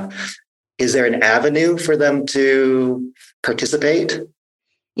have, is there an avenue for them to participate?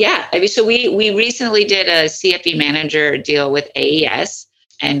 Yeah, I mean, so we recently did a CFD manager deal with AES,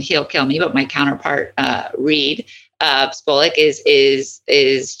 and he'll kill me, but my counterpart, Reed Spolik,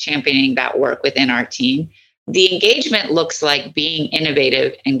 is championing that work within our team. The engagement looks like being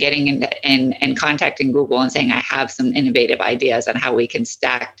innovative and getting in and contacting Google and saying, I have some innovative ideas on how we can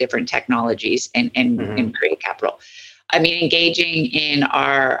stack different technologies and create capital. I mean, engaging in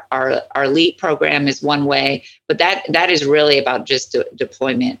our LEAP program is one way, but that is really about just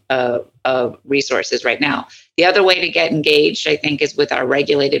deployment of resources right now. The other way to get engaged, I think, is with our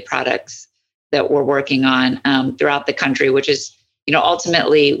regulated products that we're working on throughout the country, which is,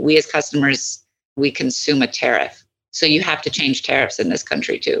 ultimately we as customers, we consume a tariff. So you have to change tariffs in this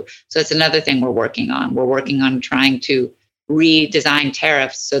country too. So it's another thing we're working on. We're working on trying to redesign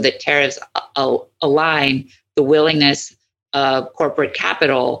tariffs so that tariffs align the willingness of corporate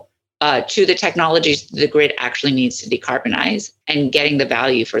capital to the technologies the grid actually needs to decarbonize, and getting the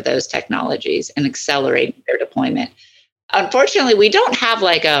value for those technologies and accelerating their deployment. Unfortunately, we don't have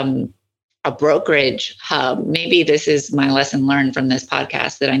like a brokerage hub. Maybe this is my lesson learned from this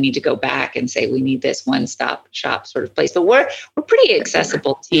podcast, that I need to go back and say we need this one-stop shop sort of place. But we're pretty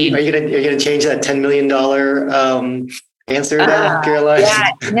accessible team. Are you gonna change that $10 million answer now, Caroline?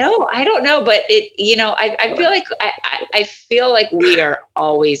 Yeah, no, I don't know, but I feel like we are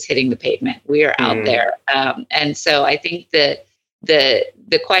always hitting the pavement. We are out there, and so I think that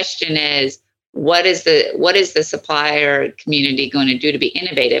the question is, what is the supplier community going to do to be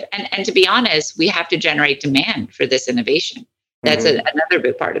innovative? And to be honest, we have to generate demand for this innovation. That's another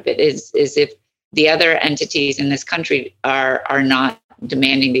big part of it. Is if the other entities in this country are not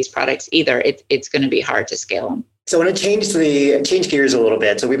demanding these products either, it's going to be hard to scale them. So I want to change gears a little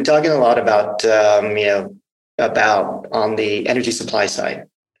bit. So we've been talking a lot about on the energy supply side.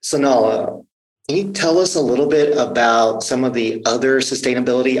 Sonala, can you tell us a little bit about some of the other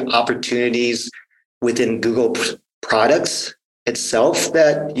sustainability opportunities within Google products itself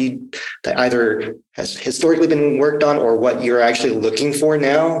that either has historically been worked on, or what you're actually looking for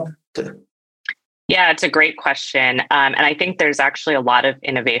now? Yeah, it's a great question. And I think there's actually a lot of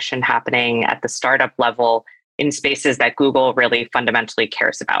innovation happening at the startup level in spaces that Google really fundamentally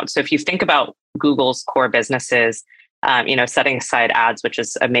cares about. So if you think about Google's core businesses, setting aside ads, which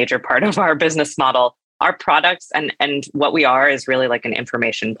is a major part of our business model, our products and what we are is really like an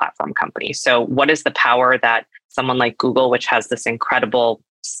information platform company. So what is the power that someone like Google, which has this incredible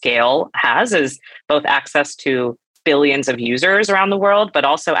scale, has is both access to billions of users around the world, but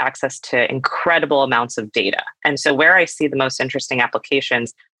also access to incredible amounts of data. And so where I see the most interesting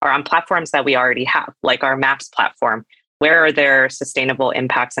applications are on platforms that we already have, like our Maps platform. Where are there sustainable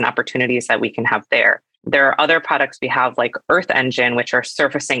impacts and opportunities that we can have there? There are other products we have like Earth Engine, which are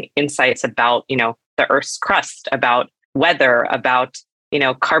surfacing insights about, the Earth's crust, about weather, about,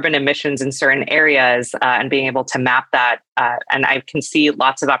 carbon emissions in certain areas, and being able to map that. And I can see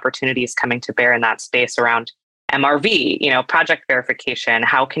lots of opportunities coming to bear in that space around MRV, project verification.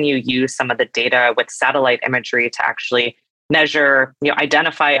 How can you use some of the data with satellite imagery to actually measure,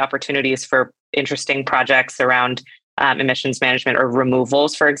 identify opportunities for interesting projects around emissions management or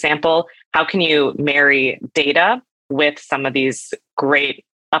removals, for example? How can you marry data with some of these great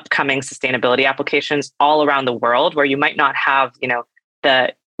upcoming sustainability applications all around the world where you might not have,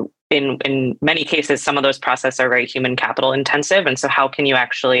 in many cases, some of those processes are very human capital intensive. And so how can you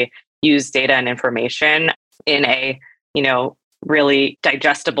actually use data and information in a, really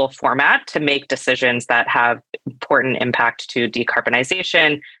digestible format to make decisions that have important impact to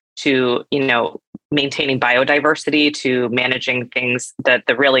decarbonization, to, maintaining biodiversity, to managing things that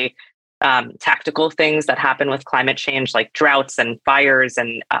the really tactical things that happen with climate change, like droughts and fires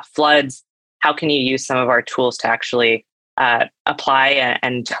and floods? How can you use some of our tools to actually apply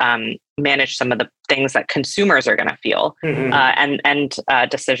and manage some of the things that consumers are going to feel, and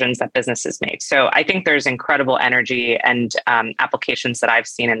decisions that businesses make? So I think there's incredible energy and applications that I've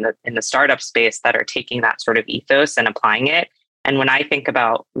seen in the startup space that are taking that sort of ethos and applying it. And when I think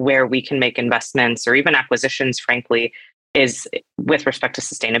about where we can make investments or even acquisitions, frankly, is with respect to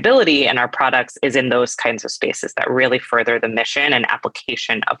sustainability and our products is in those kinds of spaces that really further the mission and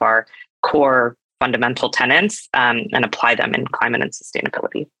application of our core fundamental tenets, and apply them in climate and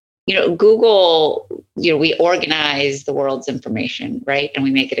sustainability. Google, we organize the world's information, right? And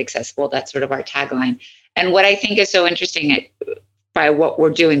we make it accessible. That's sort of our tagline. And what I think is so interesting by what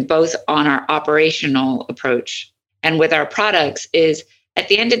we're doing, both on our operational approach and with our products, is at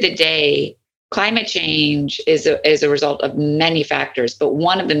the end of the day, climate change is a result of many factors, but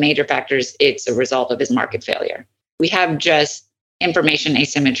one of the major factors it's a result of is market failure. We have just information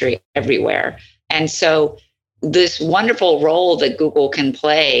asymmetry everywhere. And so this wonderful role that Google can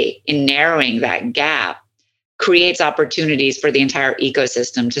play in narrowing that gap creates opportunities for the entire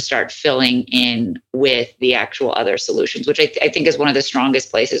ecosystem to start filling in with the actual other solutions, which I think is one of the strongest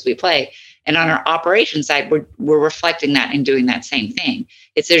places we play. And on our operations side, we're reflecting that and doing that same thing.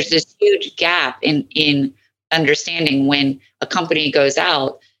 There's this huge gap in understanding when a company goes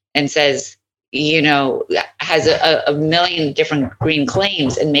out and says, has a million different green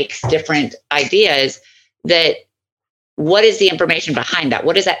claims and makes different ideas, that what is the information behind that?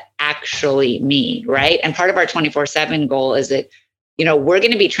 What does that actually mean, right? And part of our 24/7 goal is that, we're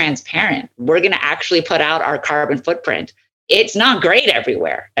going to be transparent. We're going to actually put out our carbon footprint. It's not great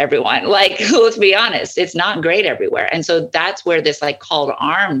everywhere, everyone. Let's be honest, it's not great everywhere. And so that's where this call to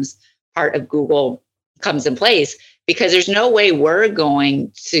arms part of Google comes in place, because there's no way we're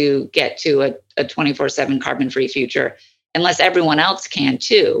going to get to a 24/7 carbon-free future unless everyone else can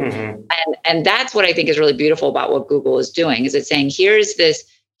too. And that's what I think is really beautiful about what Google is doing, is it's saying, here's this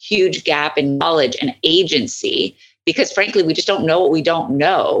huge gap in knowledge and agency, because frankly, we just don't know what we don't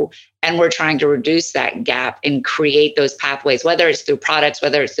know. And we're trying to reduce that gap and create those pathways, whether it's through products,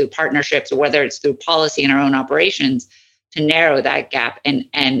 whether it's through partnerships, or whether it's through policy in our own operations, to narrow that gap and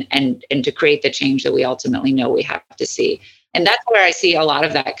to create the change that we ultimately know we have to see. And that's where I see a lot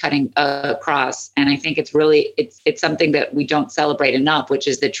of that cutting across. And I think it's something that we don't celebrate enough, which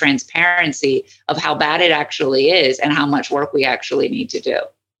is the transparency of how bad it actually is and how much work we actually need to do.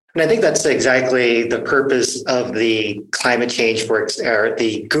 And I think that's exactly the purpose of the climate change or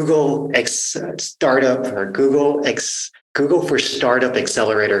the Google Startup or Google for Startup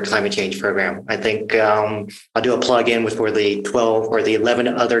Accelerator Climate Change Program. I think I'll do a plug-in for the 12 or the 11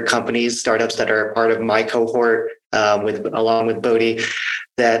 other companies, startups that are part of my cohort, along with Bodhi,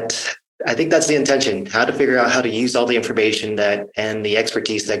 that I think that's the intention, how to figure out how to use all the information and the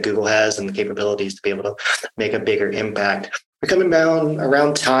expertise that Google has and the capabilities to be able to make a bigger impact. We're coming down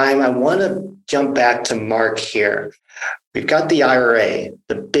around time. I want to jump back to Mark here. We've got the IRA,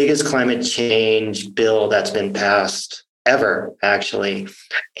 the biggest climate change bill that's been passed ever, actually.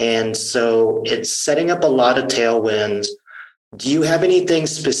 And so it's setting up a lot of tailwinds. Do you have anything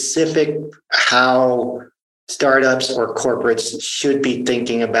specific how startups or corporates should be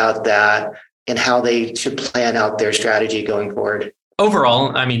thinking about that? and how they should plan out their strategy going forward?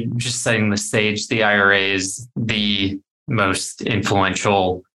 Overall, I mean, just setting the stage, the IRA is the most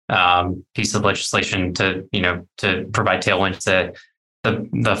influential piece of legislation to provide tailwinds to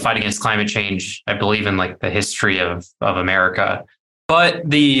the fight against climate change, I believe, in like the history of America. But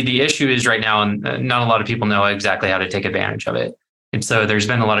the issue is right now, not a lot of people know exactly how to take advantage of it. And so there's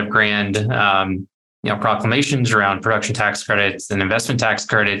been a lot of grand proclamations around production tax credits and investment tax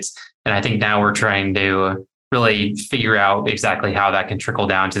credits. And I think now we're trying to really figure out exactly how that can trickle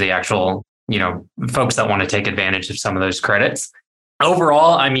down to the actual, folks that want to take advantage of some of those credits.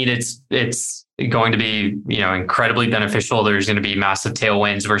 Overall, I mean, it's going to be, incredibly beneficial. There's going to be massive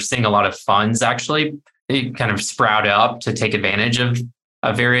tailwinds. We're seeing a lot of funds actually kind of sprout up to take advantage of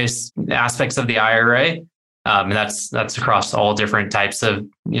various aspects of the IRA. And that's across all different types of,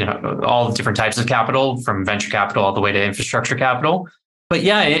 all different types of capital, from venture capital all the way to infrastructure capital. But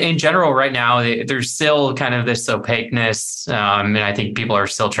yeah, in general, right now, there's still kind of this opaqueness. And I think people are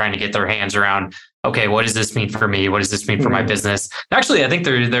still trying to get their hands around, okay, what does this mean for me? What does this mean for my business? Actually, I think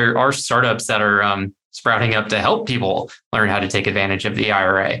there are startups that are sprouting up to help people learn how to take advantage of the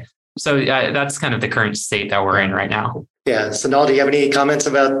IRA. So that's kind of the current state that we're in right now. Yeah. Sonal, do you have any comments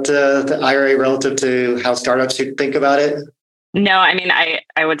about the IRA relative to how startups should think about it? No, I mean,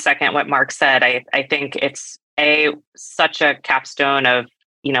 I would second what Mark said. I think it's such a capstone of,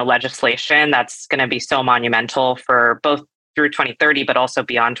 legislation that's going to be so monumental for both through 2030, but also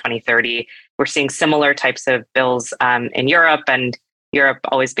beyond 2030. We're seeing similar types of bills in Europe, and Europe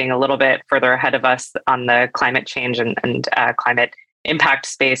always being a little bit further ahead of us on the climate change and climate impact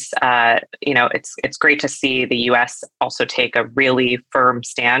space. It's great to see the US also take a really firm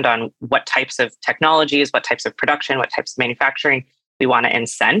stand on what types of technologies, what types of production, what types of manufacturing we want to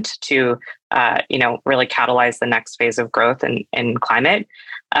incent to, really catalyze the next phase of growth in climate.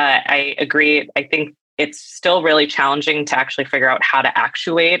 I agree. I think it's still really challenging to actually figure out how to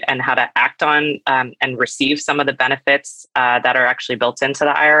actuate and how to act on and receive some of the benefits that are actually built into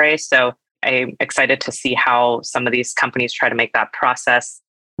the IRA. So I'm excited to see how some of these companies try to make that process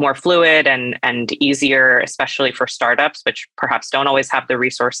more fluid and easier, especially for startups, which perhaps don't always have the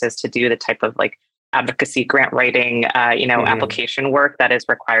resources to do the type of like advocacy, grant writing, application work that is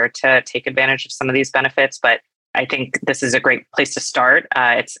required to take advantage of some of these benefits. But I think this is a great place to start.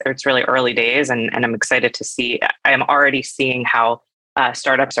 It's really early days, and I'm excited to see. I am already seeing how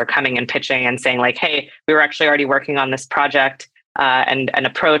startups are coming and pitching and saying like, "Hey, we were actually already working on this project." And an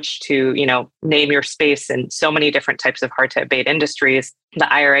approach to, name your space in so many different types of hard to abate industries.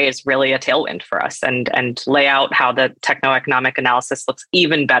 The IRA is really a tailwind for us and lay out how the techno-economic analysis looks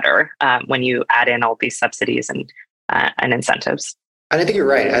even better when you add in all these subsidies and incentives. And I think you're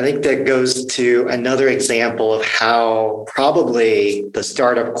right. I think that goes to another example of how probably the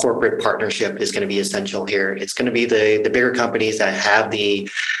startup corporate partnership is going to be essential here. It's going to be the bigger companies that have the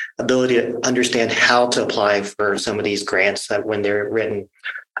ability to understand how to apply for some of these grants when they're written.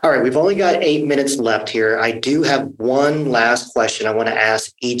 All right, we've only got 8 minutes left here. I do have one last question I want to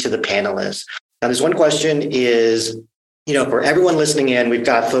ask each of the panelists. Now, this one question is, for everyone listening in, we've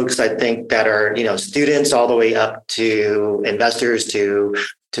got folks, I think, that are, students all the way up to investors to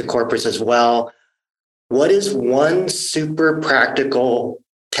corporates as well. What is one super practical,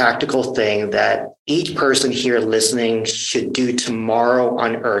 tactical thing that each person here listening should do tomorrow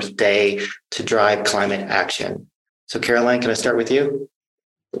on Earth Day to drive climate action? So, Caroline, can I start with you?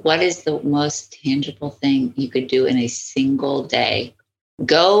 What is the most tangible thing you could do in a single day?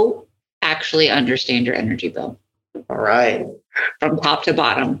 Go actually understand your energy bill. All right. From top to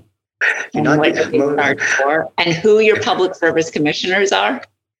bottom. And what they charge for, and who your public service commissioners are,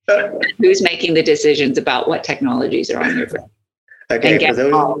 and who's making the decisions about what technologies are on your grid. Okay, for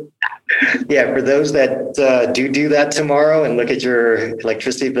those that do that tomorrow and look at your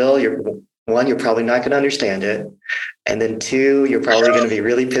electricity bill, you're probably not going to understand it. And then 2, you're probably going to be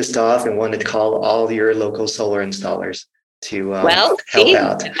really pissed off and want to call all your local solar installers to help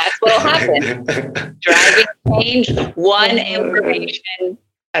out. That's what will happen. Driving change one information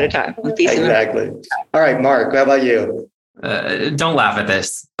at a time. Exactly. All right, Mark, how about you? Don't laugh at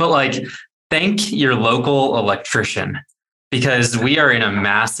this, but thank your local electrician, because we are in a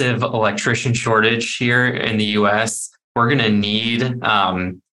massive electrician shortage here in the US. We're going to need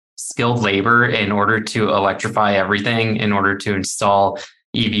skilled labor in order to electrify everything, in order to install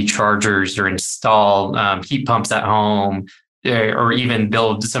EV chargers or install heat pumps at home, or even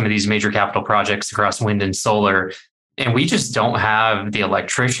build some of these major capital projects across wind and solar. And we just don't have the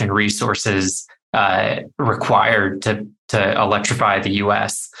electrician resources required to electrify the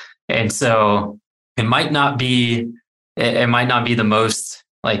US. And so it might not be the most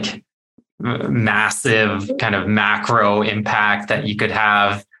massive kind of macro impact that you could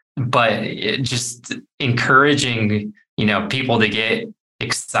have, but just encouraging, people to get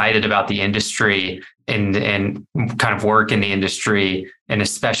excited about the industry and kind of work in the industry, and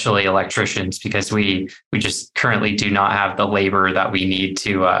especially electricians, because we just currently do not have the labor that we need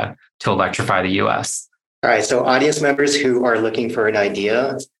to electrify the US. All right. So audience members who are looking for an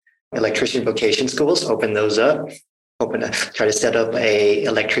idea, electrician vocation schools, open those up. Try to set up a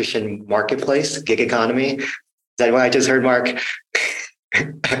electrician marketplace, gig economy. Is that what I just heard, Mark?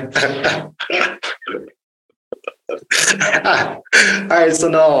 All right. So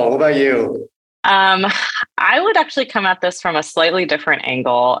Noel, what about you? I would actually come at this from a slightly different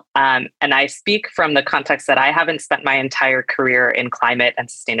angle. And I speak from the context that I haven't spent my entire career in climate and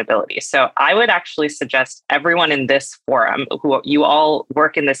sustainability. So I would actually suggest everyone in this forum, who you all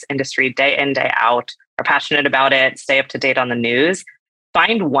work in this industry day in, day out, are passionate about it, stay up to date on the news,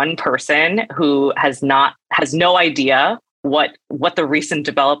 find one person who has no idea what the recent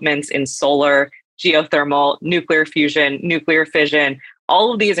developments in solar, geothermal, nuclear fusion, nuclear fission,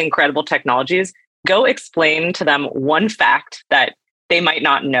 all of these incredible technologies, go explain to them one fact that they might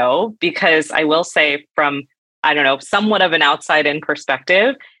not know. Because I will say, from, somewhat of an outside-in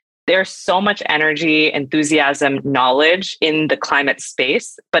perspective, there's so much energy, enthusiasm, knowledge in the climate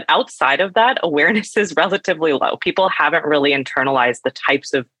space. But outside of that, awareness is relatively low. People haven't really internalized the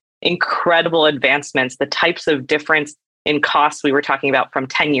types of incredible advancements, the types of difference in costs we were talking about from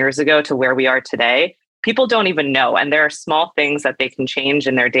 10 years ago to where we are today. People don't even know. And there are small things that they can change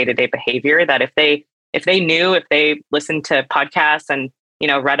in their day-to-day behavior that if they listened to podcasts and,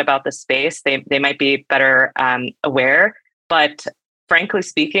 read about the space, they might be better aware. But frankly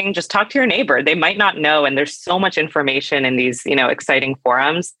speaking, just talk to your neighbor. They might not know. And there's so much information in these, exciting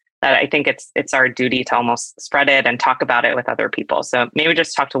forums that I think it's our duty to almost spread it and talk about it with other people. So maybe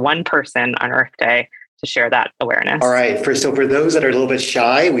just talk to one person on Earth Day to share that awareness. All right. For those that are a little bit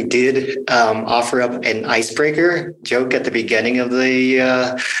shy, we did offer up an icebreaker joke at the beginning of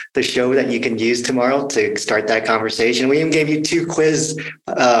the show that you can use tomorrow to start that conversation. We even gave you 2 quiz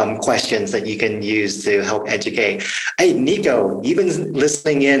questions that you can use to help educate. Hey, Nico, you've been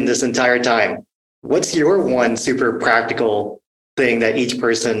listening in this entire time. What's your one super practical thing that each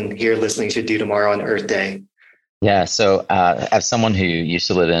person here listening should do tomorrow on Earth Day? Yeah. So as someone who used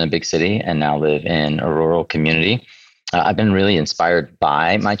to live in a big city and now live in a rural community, I've been really inspired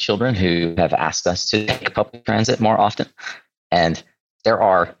by my children who have asked us to take public transit more often. And there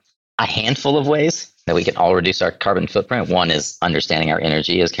are a handful of ways that we can all reduce our carbon footprint. One is understanding our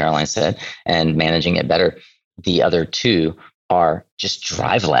energy, as Caroline said, and managing it better. The other 2 are just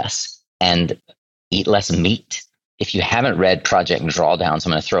drive less and eat less meat. If you haven't read Project Drawdown, so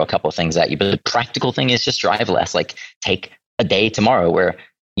I'm going to throw a couple of things at you. But the practical thing is just drive less. Like, take a day tomorrow where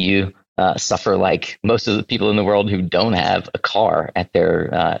you suffer like most of the people in the world who don't have a car at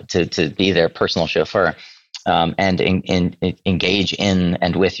their to be their personal chauffeur, and engage in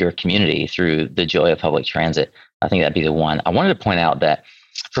and with your community through the joy of public transit. I think that'd be the one. I wanted to point out that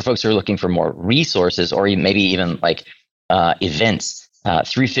for folks who are looking for more resources, or maybe even like events,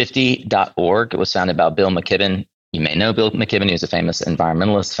 350.org was founded by Bill McKibben. You may know Bill McKibben. He was a famous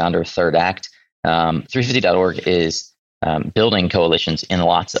environmentalist, founder of Third Act. 350.org is building coalitions in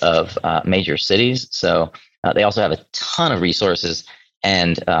lots of major cities. So they also have a ton of resources,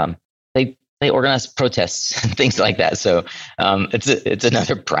 and they organize protests and things like that. So it's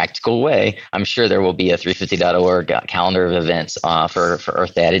another practical way. I'm sure there will be a 350.org calendar of events for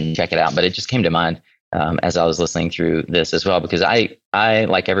Earth Day. I didn't check it out, but it just came to mind as I was listening through this as well, because I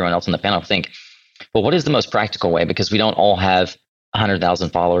like everyone else on the panel, think, well, what is the most practical way? Because we don't all have 100,000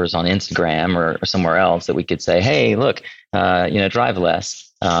 followers on Instagram or somewhere else that we could say, hey, look, drive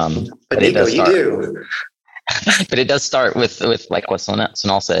less. But Nico, you do. But it does start with like what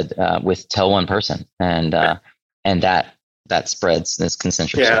Sonal said, with tell one person, and that spreads this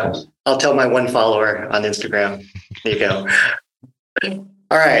concentric circles. I'll tell my one follower on Instagram. There you go.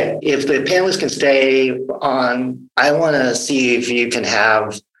 All right. If the panelists can stay on, I want to see if you can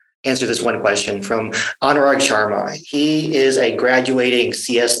answer this one question from Anurag Sharma. He is a graduating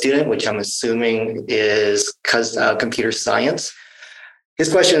CS student, which I'm assuming is computer science.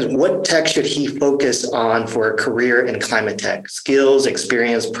 His question is, what tech should he focus on for a career in climate tech? Skills,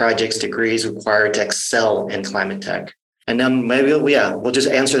 experience, projects, degrees required to excel in climate tech. And then maybe, we'll just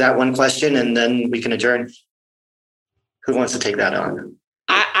answer that one question and then we can adjourn. Who wants to take that on?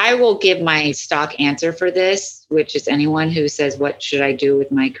 I will give my stock answer for this, which is anyone who says, what should I do with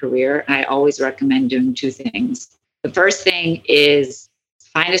my career? I always recommend doing 2 things. The first thing is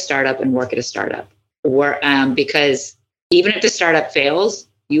find a startup and work at a startup, because even if the startup fails,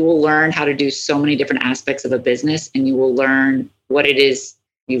 you will learn how to do so many different aspects of a business, and you will learn what it is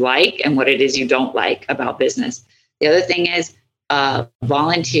you like and what it is you don't like about business. The other thing is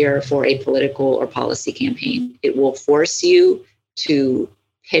volunteer for a political or policy campaign. It will force you to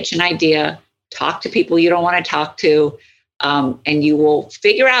pitch an idea, talk to people you don't want to talk to, and you will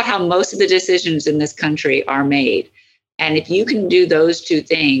figure out how most of the decisions in this country are made. And if you can do those two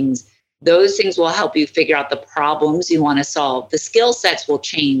things, those things will help you figure out the problems you want to solve. The skill sets will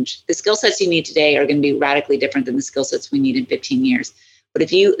change. The skill sets you need today are going to be radically different than the skill sets we need in 15 years. But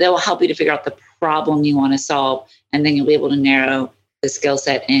they will help you to figure out the problem you want to solve, and then you'll be able to narrow the skill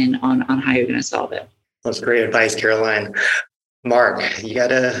set in on how you're going to solve it. That's great advice, Caroline. Mark, you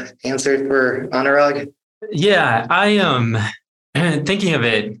got an answer for Anurag? Yeah, I am thinking of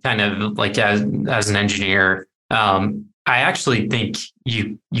it kind of like as an engineer. I actually think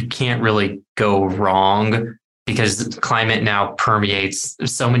you can't really go wrong, because climate now permeates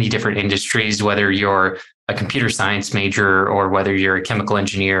so many different industries, whether you're a computer science major or whether you're a chemical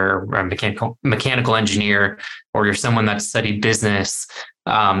engineer or a mechanical engineer, or you're someone that studied business.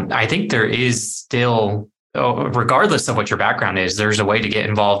 I think there is still, regardless of what your background is, there's a way to get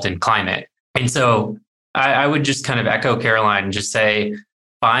involved in climate. And so I would just kind of echo Caroline and just say,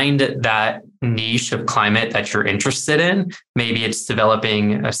 find that niche of climate that you're interested in. Maybe it's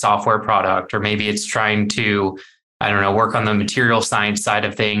developing a software product, or maybe it's trying to, work on the material science side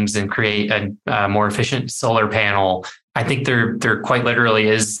of things and create a more efficient solar panel. I think there quite literally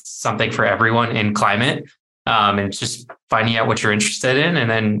is something for everyone in climate. And it's just finding out what you're interested in,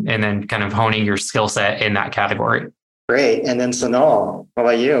 and then kind of honing your skill set in that category. Great. And then Sonal, what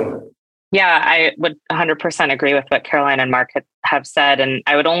about you? Yeah, I would 100% agree with what Caroline and Mark have said. And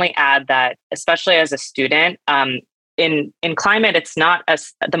I would only add that, especially as a student, in climate,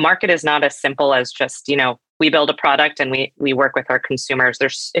 the market is not as simple as just, we build a product and we work with our consumers.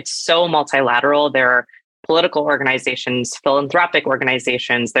 It's so multilateral. There are political organizations, philanthropic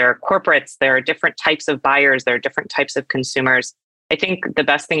organizations, there are corporates, there are different types of buyers, there are different types of consumers. I think the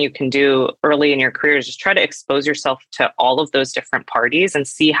best thing you can do early in your career is just try to expose yourself to all of those different parties and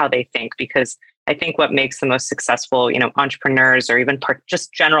see how they think, because I think what makes the most successful, entrepreneurs or even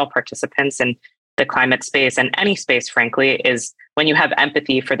just general participants in the climate space and any space, frankly, is when you have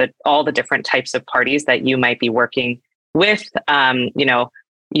empathy for all the different types of parties that you might be working with.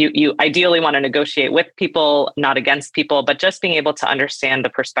 You ideally want to negotiate with people, not against people, but just being able to understand the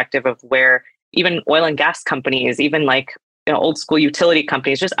perspective of where even oil and gas companies, even like old school utility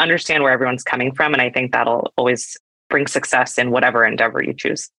companies, just understand where everyone's coming from. And I think that'll always bring success in whatever endeavor you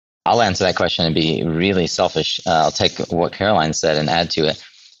choose. I'll answer that question and be really selfish. I'll take what Caroline said and add to it.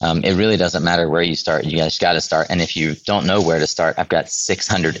 It really doesn't matter where you start. You guys got to start. And if you don't know where to start, I've got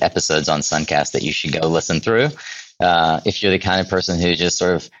 600 episodes on Suncast that you should go listen through. If you're the kind of person who just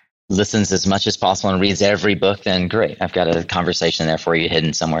sort of listens as much as possible and reads every book, then great. I've got a conversation there for you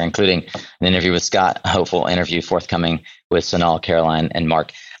hidden somewhere, including an interview with Scott, a hopeful interview forthcoming with Sonal, Caroline, and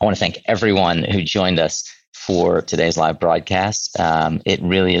Mark. I want to thank everyone who joined us for today's live broadcast. It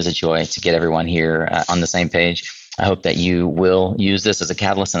really is a joy to get everyone here on the same page. I hope that you will use this as a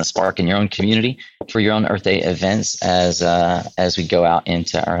catalyst and a spark in your own community for your own Earth Day events as we go out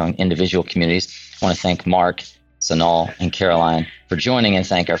into our own individual communities. I want to thank Mark, Sonal, and Caroline for joining, and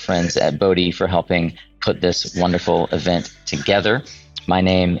thank our friends at Bodhi for helping put this wonderful event together. My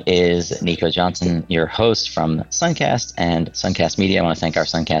name is Nico Johnson, your host from Suncast and Suncast Media. I want to thank our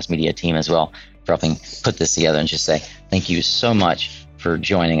Suncast Media team as well for helping put this together, and just say thank you so much for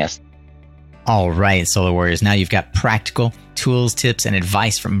joining us. All right, Solar Warriors, now you've got practical tools, tips, and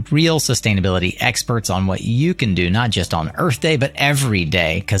advice from real sustainability experts on what you can do, not just on Earth Day, but every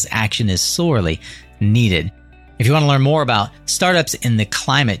day, because action is sorely needed. If you want to learn more about startups in the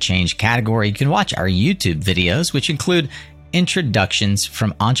climate change category, you can watch our YouTube videos, which include introductions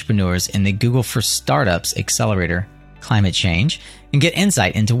from entrepreneurs in the Google for Startups Accelerator Climate Change, and get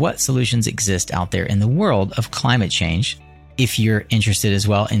insight into what solutions exist out there in the world of climate change. If you're interested as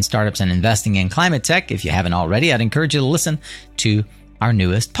well in startups and investing in climate tech, if you haven't already, I'd encourage you to listen to our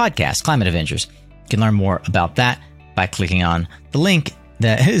newest podcast, Climate Avengers. You can learn more about that by clicking on the link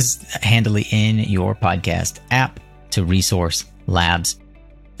that is handily in your podcast app to Resource Labs.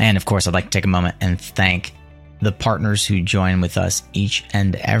 And of course, I'd like to take a moment and thank the partners who join with us each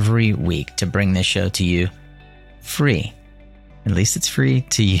and every week to bring this show to you free. At least it's free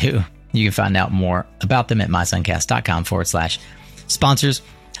to you. You can find out more about them at mysuncast.com/sponsors.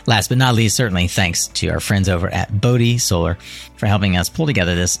 Last but not least, certainly thanks to our friends over at Bodhi Solar for helping us pull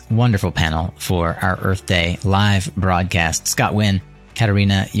together this wonderful panel for our Earth Day live broadcast. Scott Wynn,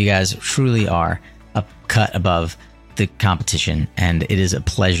 Katarina, you guys truly are a cut above the competition, and it is a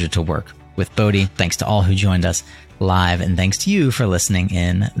pleasure to work with Bodhi. Thanks to all who joined us live, and thanks to you for listening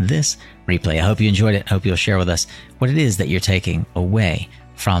in this replay. I hope you enjoyed it. I hope you'll share with us what it is that you're taking away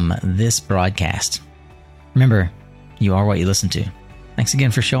from this broadcast. Remember, you are what you listen to. Thanks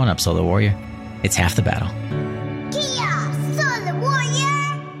again for showing up, Solar Warrior. It's half the battle.